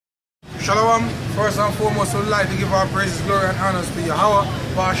Shalom. First and foremost, we'd like to give our praises, glory, and honors to Yahweh,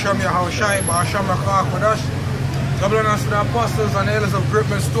 Ba'asham Yahweh Shai, Ba'asham Rakha Kodash. Double honors to the apostles and elders of Great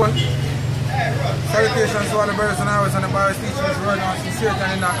Millstone. Salutations to all the brothers and hours and the Bible teaching this word in sincerity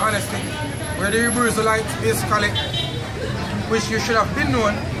and in that honesty. Where the Hebrew Israelites, basically, which you should have been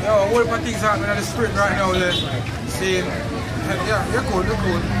known. You know, a whole lot of things happening in the spirit right now. Saying, yeah, you're cool, you're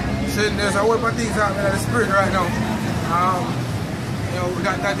cool. Saying there's a whole lot of things happening in the spirit right now. You know,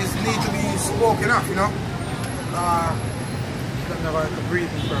 that is need to be spoken of, you know. Don't know how to breathe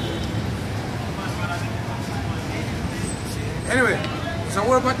properly. Anyway, so a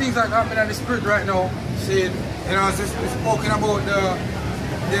whole lot of things that happen in the spirit right now. Saying, you know, it's spoken about the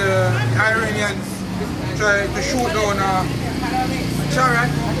Iranians trying to shoot down a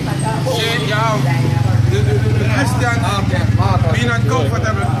chariot. Saying you have the Christians being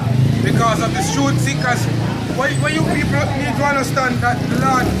uncomfortable because of the shoot seekers. What you people need to understand that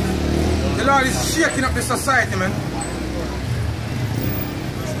the Lord is shaking up the society, man.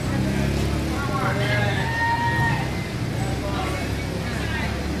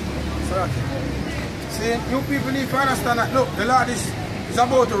 See, you people need to understand that, look, the Lord is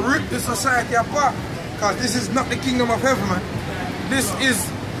about to rip the society apart, because this is not the kingdom of heaven, man. This is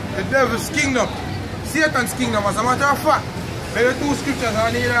the devil's kingdom, Satan's kingdom. As a matter of fact, there are two scriptures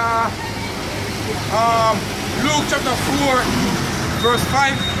I need. Luke chapter 4 verse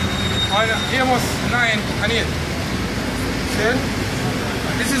 5 and Amos 9 and 8. See?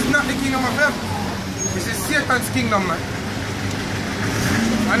 This is not the kingdom of heaven. This is Satan's kingdom, man.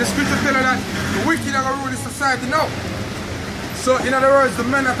 And the scripture tells us that the wicked are going to rule the society now. So in other words, the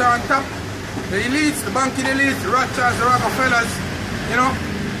men that are on top, the elites, the banking elites, the Rothschilds, the Rockefellers, you know,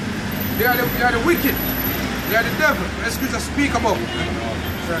 they are the wicked. They are the devil. The scripture speak about.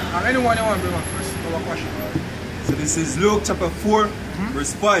 And anyone you want to bring on first? Question. So this is Luke chapter 4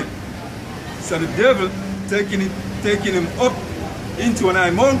 verse 5. So the devil taking him up into an high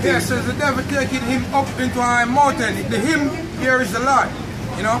mountain. Yes, so the devil taking him up into a high mountain. The him here is the Lord.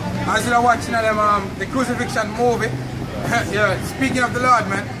 You know, as you are watching them the crucifixion movie. Yeah, speaking of the Lord,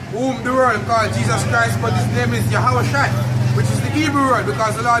 man, whom the world called Jesus Christ, but his name is Yahweh Shai, which is the Hebrew word,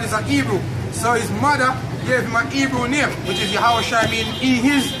 because the Lord is a Hebrew. So his mother gave him a Hebrew name, which is Yahweh Shai, meaning he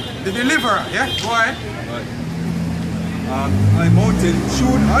is the deliverer. Yeah, go ahead. I mountain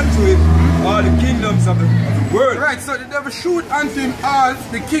shoot unto him all the kingdoms of the world. Right, so the devil shoot unto him all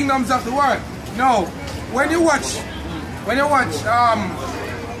the kingdoms of the world. Now, when you watch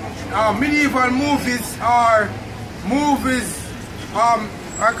medieval movies or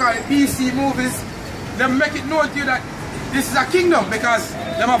I call it PC movies, they make it known to you that this is a kingdom, because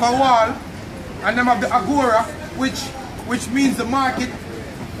them have a wall and them have the agora, which means the market.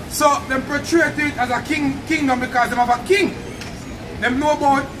 So them portray it as a kingdom because them have a king. Them know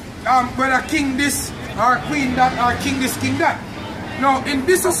about whether king this or queen that or king this, king that. Now in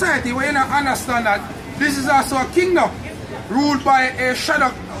this society, we not understand that this is also a kingdom ruled by a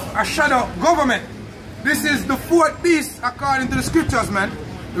shadow government. This is the fourth beast according to the scriptures, man.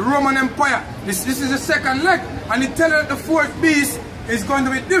 The Roman Empire. This is the second leg, and it tells us the fourth beast is going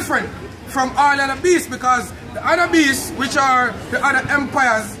to be different from all other beasts, because the other beasts, which are the other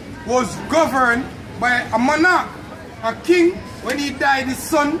empires, was governed by a monarch, a king. When he died, his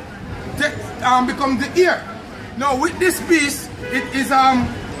son becomes the heir. Now with this beast, it is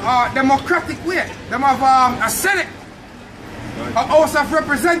a democratic way. They have a senate, a house of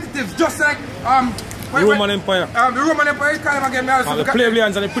representatives, just like the Roman Empire. The Roman Empire is kind of again. The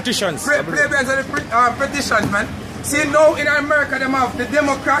plebeians and the patricians. Plebeians and the patricians, man. See, now in America, they have the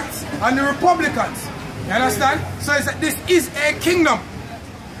Democrats and the Republicans. You understand? So it's like, this is a kingdom.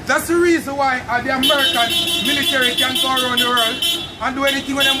 That's the reason why the American military can go around the world and do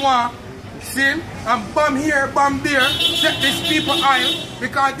anything when they want. See? And bomb here, bomb there, set these people ill,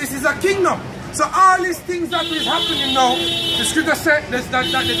 because this is a kingdom. So all these things that is happening now, the scripture said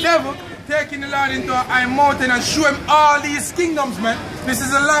that the devil taking the Lord into a high mountain and show him all these kingdoms, man. This is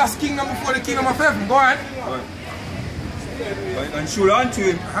the last kingdom before the kingdom of heaven. Go ahead. And shoot unto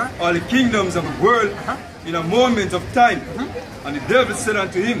him all the kingdoms of the world in a moment of time. And the devil said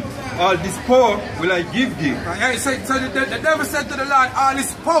unto him, all this power will I give thee. So the devil said to the Lord, all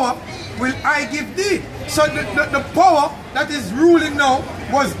this power will I give thee. So the power that is ruling now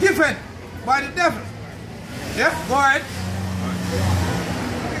was given by the devil. Yeah, go ahead.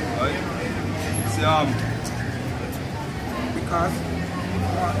 Because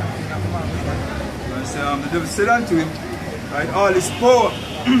the devil said unto him, right, all this power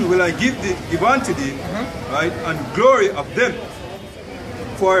will I give unto thee, right, and glory of them,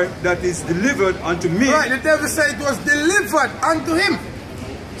 for that is delivered unto me. Right, the devil said it was delivered unto him.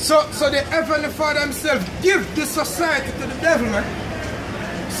 So the Heavenly Father himself give this society to the devil, man.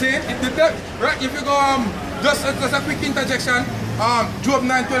 See, right? If you go just a quick interjection, Job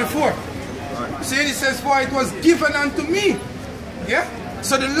 9:24. Right. See, it says, "For it was given unto me." Yeah.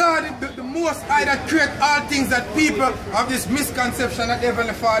 So the Lord, the Most High, that create all things, that people have this misconception that the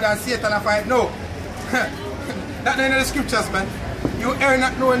Heavenly Father and Satan are fight. No, that's not in the scriptures, man. You are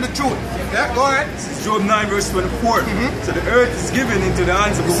not knowing the truth. Yeah, go ahead. This is Job 9:24. So the earth is given into the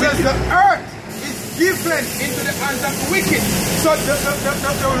hands of the wicked. It says the earth is given into the hands of the wicked. So the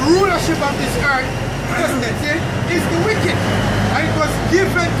rulership of this earth, is the wicked. And it was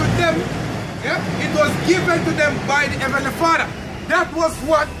given to them, yeah? It was given to them by the Heavenly Father. That was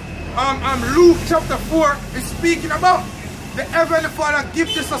what Luke chapter 4 is speaking about. The Heavenly Father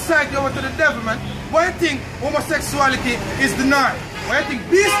gives the society over to the devil, man. Why you think homosexuality is the norm? Why you think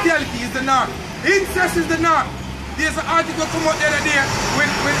bestiality is the norm? Incest is the norm. There's an article come out the other day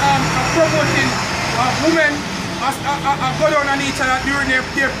with promoting women go down on each other during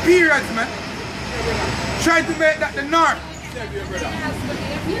their periods, man. Trying to make that the norm.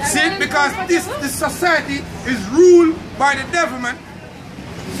 See, because this society is ruled by the devil, man.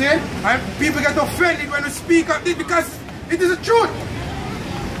 See, and people get offended when we speak of this because it is the truth.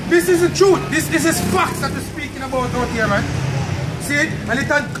 This is the truth. This is facts that we're speaking about out here, man. See, and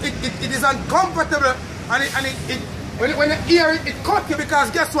it is uncomfortable, and when you hear it, it cuts you because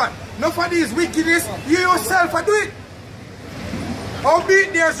guess what? Enough of these wickedness, you yourself are doing it.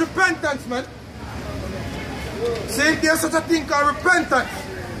 Albeit there's repentance, man. See, there's such a thing called repentance.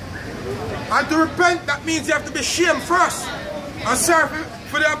 And to repent, that means you have to be ashamed first. And sorry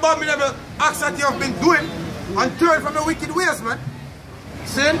for the abominable acts that you have been doing. And turn from the wicked ways, man.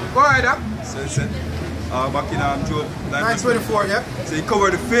 See? Go ahead, back in Job 9:24, yeah. So he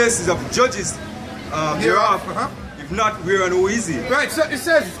covered the faces of the judges thereof. If not, where and who is he? Right, so it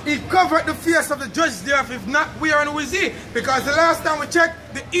says he covered the face of the judges thereof. If not, where and who is he? Because the last time we checked,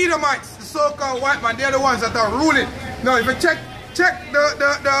 the Edomites, the so-called white man, they're the ones that are ruling. Now, if you check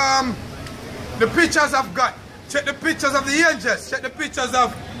the pictures of God, check the pictures of the angels, check the pictures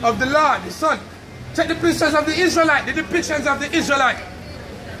of the Lord, the Son, check the pictures of the Israelite, the depictions of the Israelite.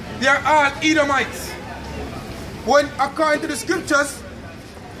 They are all Edomites. When, according to the scriptures,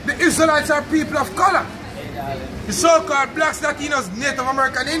 the Israelites are people of color. The so-called blacks, Latinos, Native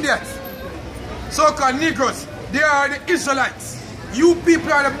American Indians, so-called Negroes, they are the Israelites. You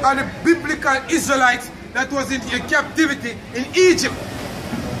people are the biblical Israelites that was in captivity in Egypt.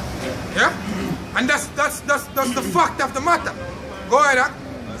 Yeah? And that's the fact of the matter. Go ahead,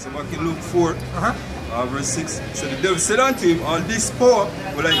 So back in Luke 4, verse 6. So the devil said unto him, all this power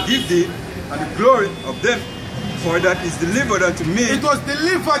will I give thee, and the glory of them, for that is delivered unto me. It was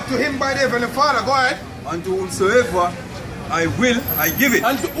delivered to him by the Heavenly Father. Go ahead. Unto whomsoever I will, I give it.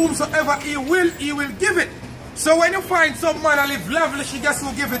 Unto whomsoever he will give it. So when you find some man and live lavishly, guess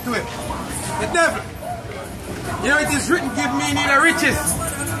who give it to him? The devil. You know, it is written, give me neither riches,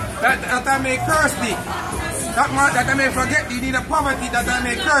 that I may curse thee. That I may forget thee, neither poverty, that I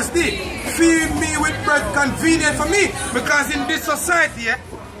may curse thee. Feed me with bread convenient for me. Because in this society,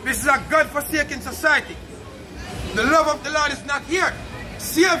 this is a God-forsaken society. The love of the Lord is not here.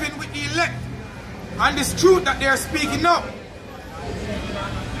 Saving with the elect. And this truth that they are speaking now.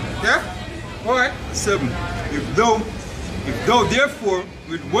 Yeah? Alright. 7. If thou therefore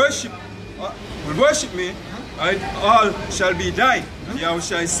will worship me, all shall be thine.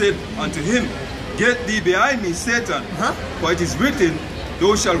 Yahushua said unto him, get thee behind me, Satan. For it is written,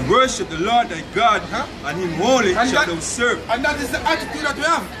 thou shalt worship the Lord thy God, and him only shalt thou serve. And that is the attitude that we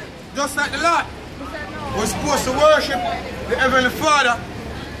have. Just like the Lord. We're supposed to worship the Heavenly Father,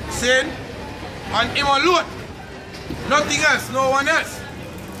 saying, and him alone. Nothing else, no one else.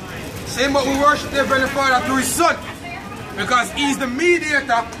 Same, but we worship the Heavenly Father through his Son. Because he is the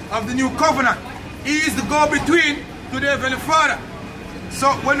mediator of the new covenant. He is the go-between to the Heavenly Father. So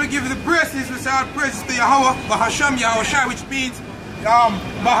when we give the praises, we say our praises to Yahweh, Bahasham, Yahushua, which means,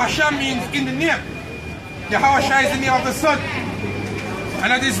 Bahasham means in the name. Yahushua is the name of the Son.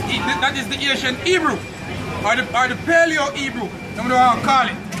 And that is the ancient Hebrew, or the Paleo Hebrew, no matter how I call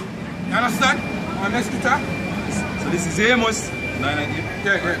it. You understand? Next guitar. So this is Amos 9:8.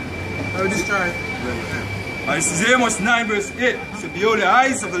 Yeah, great. I'll just try it. This is Amos 9 verse 8. So behold, the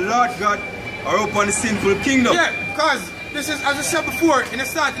eyes of the Lord God are upon the sinful kingdom. Yeah, because this is, as I said before in the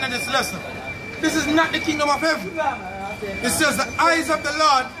starting of this lesson, this is not the kingdom of heaven. It says the eyes of the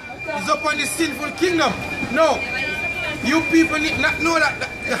Lord is upon the sinful kingdom. No. You people need not know that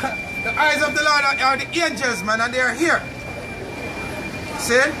the eyes of the Lord are the angels, man, and they are here.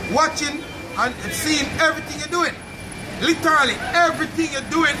 See? Watching and seeing everything you're doing. Literally, everything you're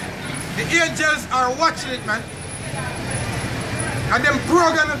doing, the angels are watching it, man. And them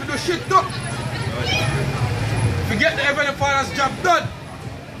programming to do shit too. Forget the Heavenly Father's job done.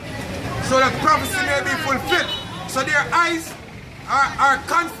 So that prophecy may be fulfilled. So their eyes are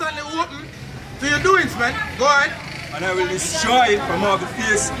constantly open to your doings, man. Go ahead. And I will destroy it from off the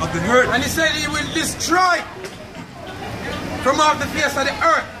face of the earth. And he said he will destroy from off the face of the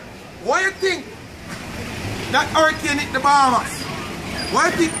earth. Why you think that hurricane hit the Bahamas? Why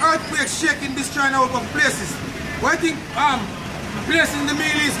you think earthquakes shaking, destroying out of places? Why you think places in the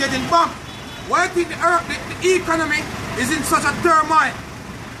Middle East getting bombed? Why do you think the economy is in such a turmoil?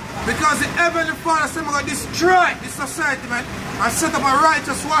 Because the Heavenly Father said we're going to destroy this society, man, and set up a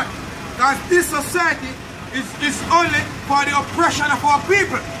righteous one. Because this society is only for the oppression of our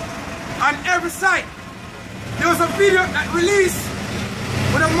people. On every side. There was a video that released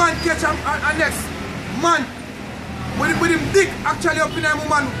when a man catch a next man with him dick actually up in a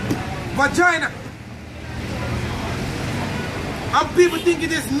woman's vagina. And people think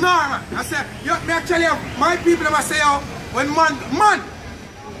it is normal. I say, me actually have my people that say, yo, when man.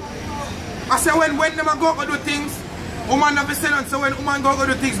 I say when them go do things, woman never say that. So when woman go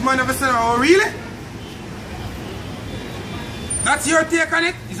do things, man never say that. Oh really? That's your take on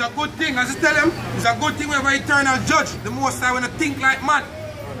it? It's a good thing. As I tell them, it's a good thing when we eternal judge. The most I want to think like man.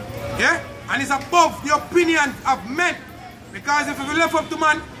 Yeah? And it's above the opinion of men. Because if we left up to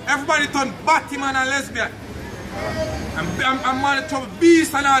man, everybody turn batty man and lesbian. I'm man to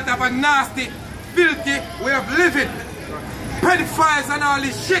beast and all type of nasty, filthy way of living. Pedophiles and all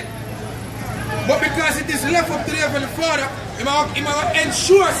this shit. But because it is left up to the Heavenly Father, he will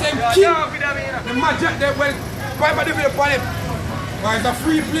ensure same king. The magic that will fight the video upon him. Well, it's a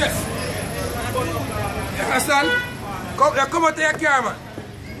free place. You understand? Come out to your car, man.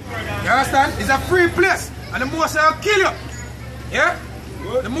 You understand? It's a free place. And the most I will kill you. Yeah?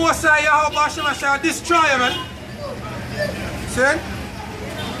 The most I shall destroy you, man. See?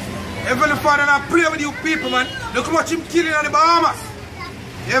 Heavenly Father not play with you people, man. Look how much him killing on the Bahamas.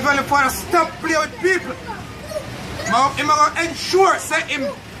 The Heavenly Father stop playing with people. He's going to ensure say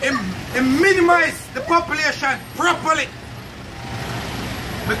him minimize the population properly.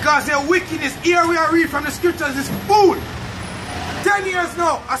 Because their wickedness, here we are read from the scriptures, is fool. 10 years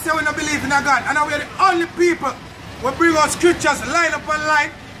now, I say we don't believe in a God. And now we are the only people who bring out scriptures line upon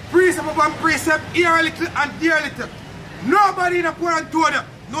line, precept upon precept, here a little and there a little. Nobody in the poor and told them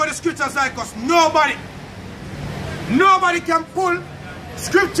know the scriptures like us. Nobody. Nobody can pull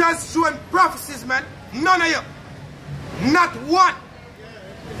scriptures showing prophecies, man. None of you. Not one.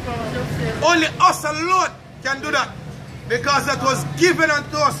 Only us alone can do that. Because that was given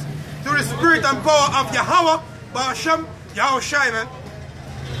unto us through the spirit and power of Yahweh, Ba'asham, Yahushai, man.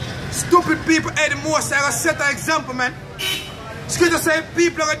 Stupid people, the most I set an example, man. Scripture say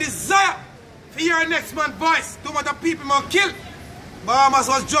people are desire to hear our next man's voice. Too much of people more killed. Bahamas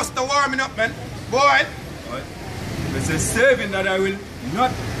was just a warming up, man. Boy. It's a saving that I will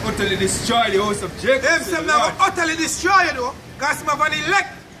not utterly destroy the house of Jacob. Them say now utterly destroy you though. Because I'm an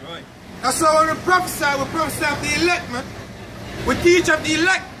elect. Right. That's why when we prophesy of the elect, man. We teach of the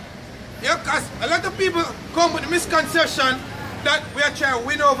elect. Yeah, because a lot of people come with the misconception that we are trying to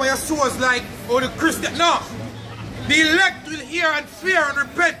win over your souls like the Christian. No. The elect will hear and fear and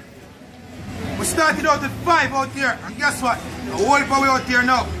repent. We started out at 5 out here. And guess what? The whole power out here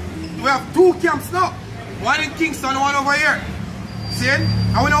now. We have 2 camps now. One in Kingston, one over here. See?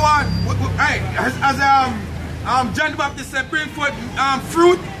 And we know what? As John the Baptist said, bring forth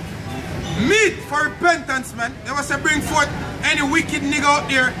fruit. Meat for repentance, man. They must say bring forth any wicked nigga out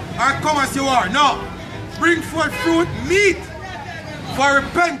there or come as you are. No. Bring forth fruit, meat for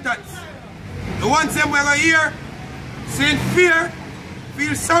repentance. The ones them we're going to hear, saying fear,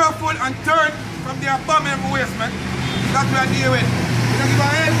 feel sorrowful and turn from their abominable ways, man. That's what I deal with. We don't give a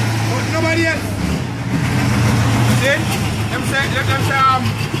hell about nobody else. See? Them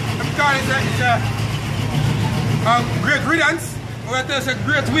call it a great riddance. Or it's a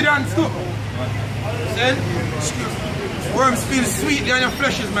great riddance too. See? Worms feel sweetly on your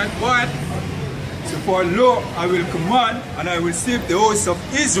fleshes, man. Go ahead. So for lo, I will command and I will save the host of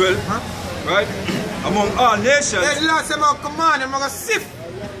Israel, right, among all nations. Yeah, the Lord said, I'm going to command and I'm going to sift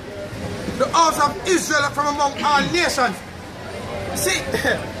the house of Israel from among all nations. See,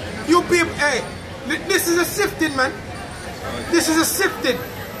 you people, hey, this is a sifting, man. This is a sifting.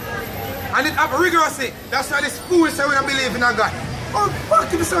 And it happens rigorously. That's why this fool say we don't believe in a God. Oh, fuck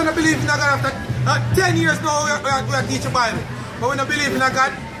if you say we don't believe in a God after 10 years now we are teaching Bible. But we don't believe in a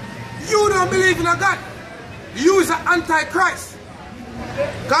God. You don't believe in a God. You is an antichrist.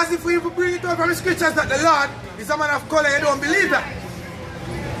 Because if we bring it over from the scriptures that the Lord is a man of color, you don't believe that.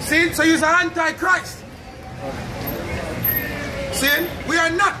 See? So he's an antichrist. See? We are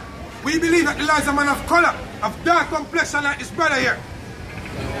not. We believe that the Lord is a man of color, of dark complexion like his brother here.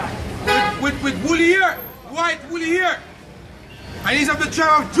 With woolly hair, white woolly hair. And he's of the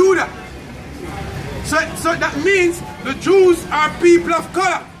tribe of Judah. So that means the Jews are people of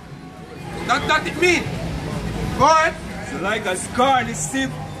color. That it means. Go ahead. So like a scar in a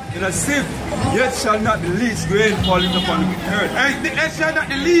sieve, yet shall not the least grain fall upon the earth. And yet shall not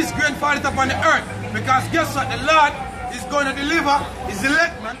the least grain fall upon the earth. Because guess what? The Lord is going to deliver his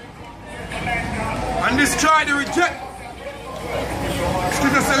elect, man. And destroy the reject.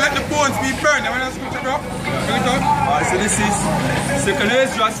 Scripture says let the bones be burned. You want that scripture, bro? Bring it up. Alright, so this is 2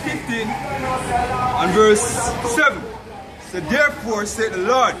 Ezra 15 and verse 7. So therefore, said the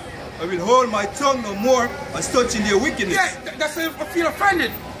Lord, I will hold my tongue no more as touching their wickedness. Yeah, that's why I feel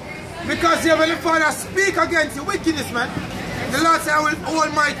offended. Because the Heavenly Father speak against the wickedness, man. The Lord said, I will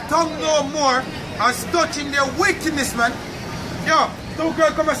hold my tongue no more as touching their wickedness, man. Yo, two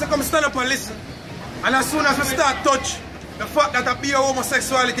girls come stand up and listen. And as soon as we start touch, the fact that I be a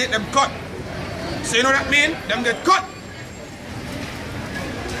homosexuality, them cut. So you know what I mean? Them get cut.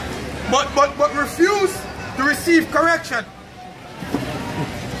 But refuse to receive correction.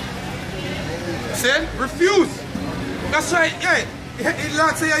 See? Refuse. That's right, yeah. The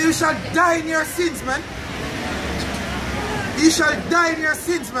Lord say you shall die in your sins, man. You shall die in your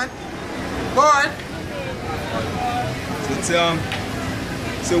sins, man. Go on.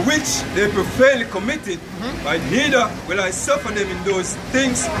 So which they profanely committed, by neither will I suffer them in those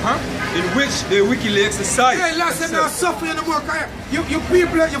things in which they wickedly exercise. Yeah, Lord said they are suffering the work. You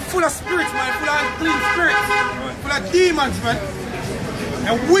people, you're full of spirits, man. Full of unclean spirits. Right. Full of demons, man.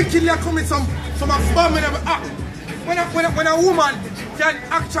 And wickedly commit some abominable act. When a woman can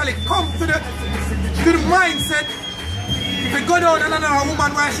actually come to the mindset, if you go down and another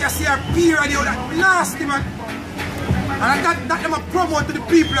woman where she see her period, that nasty, man. And that them a promote to the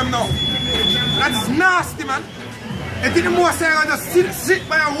people them now. That is nasty, man. You think the more say I just sit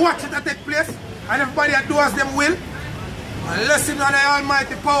by and watch it that take place, and everybody that does them will, and listen to the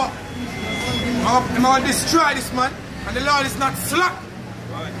almighty power. I'm going to destroy this, man. And the Lord is not slack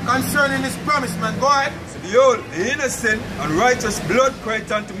concerning his promise, man. Go ahead. So behold, the innocent and righteous blood cried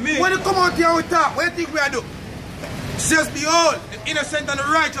unto me. When you come out here with talk, what do you think we are do? It says, behold, the innocent and the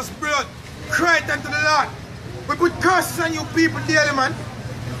righteous blood cried unto the Lord. We put curses on you people daily, man.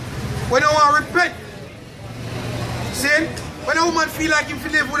 When you want to repent. See? When a woman feel like if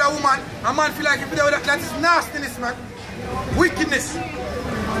you live with a woman, a man feel like if you live with that is nastiness, man. Wickedness.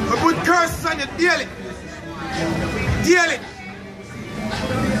 We put curses on you daily. Daily.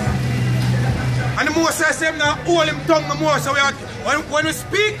 And the Most I say, now hold him tongue no more. So we are, when we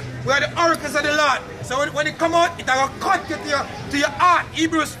speak, we are the oracles of the Lord. So when it come out, it will cut you to your heart.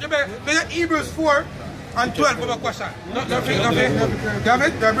 Hebrews 4 and 12 for the question. Nothing. You have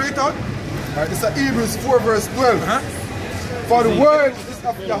it? Do I bring it out? Alright, this is Hebrews 4 verse 12. For the word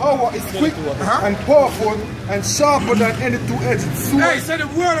of Yahweh is quick and powerful and sharper than any two-edged sword. Hey, so the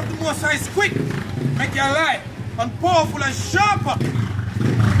word of the Most High is quick, make your life, and powerful and sharper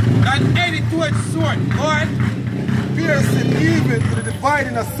than any two-edged sword. Go ahead. Piercing even to the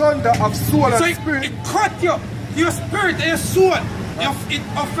dividing asunder of soul and spirit. It cut you, your spirit and your soul. It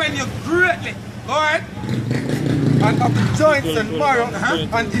offends you greatly. Go ahead. And of the joints and marrow,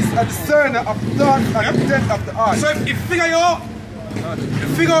 and is a discerner of thoughts and intent of the heart. So if you figure you out,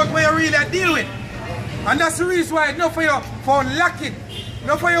 where you really deal with. And that's the reason why not for you for lacking.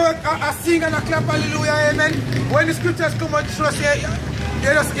 Not for you a sing and a clap hallelujah, amen. When the scriptures come out, show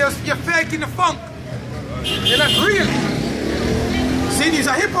you're faking the funk. You're not real. See, he's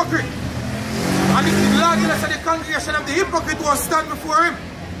a hypocrite. And the Lord said the congregation of the hypocrite will stand before him.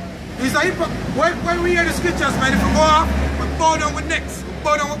 He's a hypocrite. When we hear the scriptures, man, if we go off, we bow down with necks, we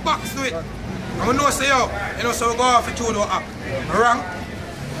bow down with backs to it. And we know, say, yo, you know, so we go off and throw the app. Wrong?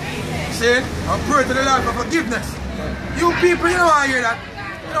 See? I pray to the Lord for forgiveness. You people, you don't want to hear that.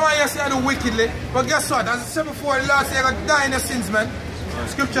 You don't want to hear say I do wickedly. But guess what? As I said before, the Lord said you're going to die in your sins, man.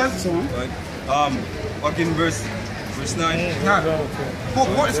 Scriptures. Back in verse 9.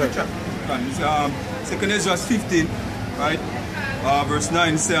 What is scripture? It's 2 Ezra 15, right? Verse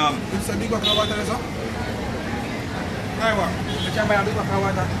 9 says, It's a big bucket of water, so? You can buy a big bucket of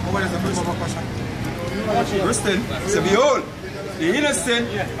water. What is the first question? verse 10 says, behold, the innocent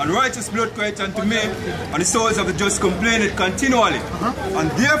and righteous blood cried unto me, and the souls of the just complained continually.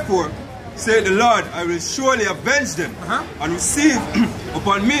 And therefore, said the Lord, I will surely avenge them, and receive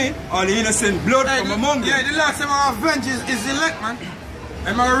upon me all the innocent blood from among them. Yeah, the Lord said, my avenge is elect, man.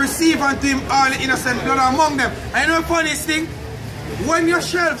 and I will receive unto him all the innocent blood among them. And you know the funniest thing? When your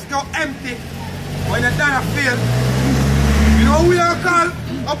shelves go empty, when the done fail, you know who we are called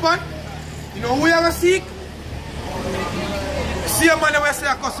upon? You know who we are seek? See a man that will say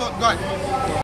I cuss out God.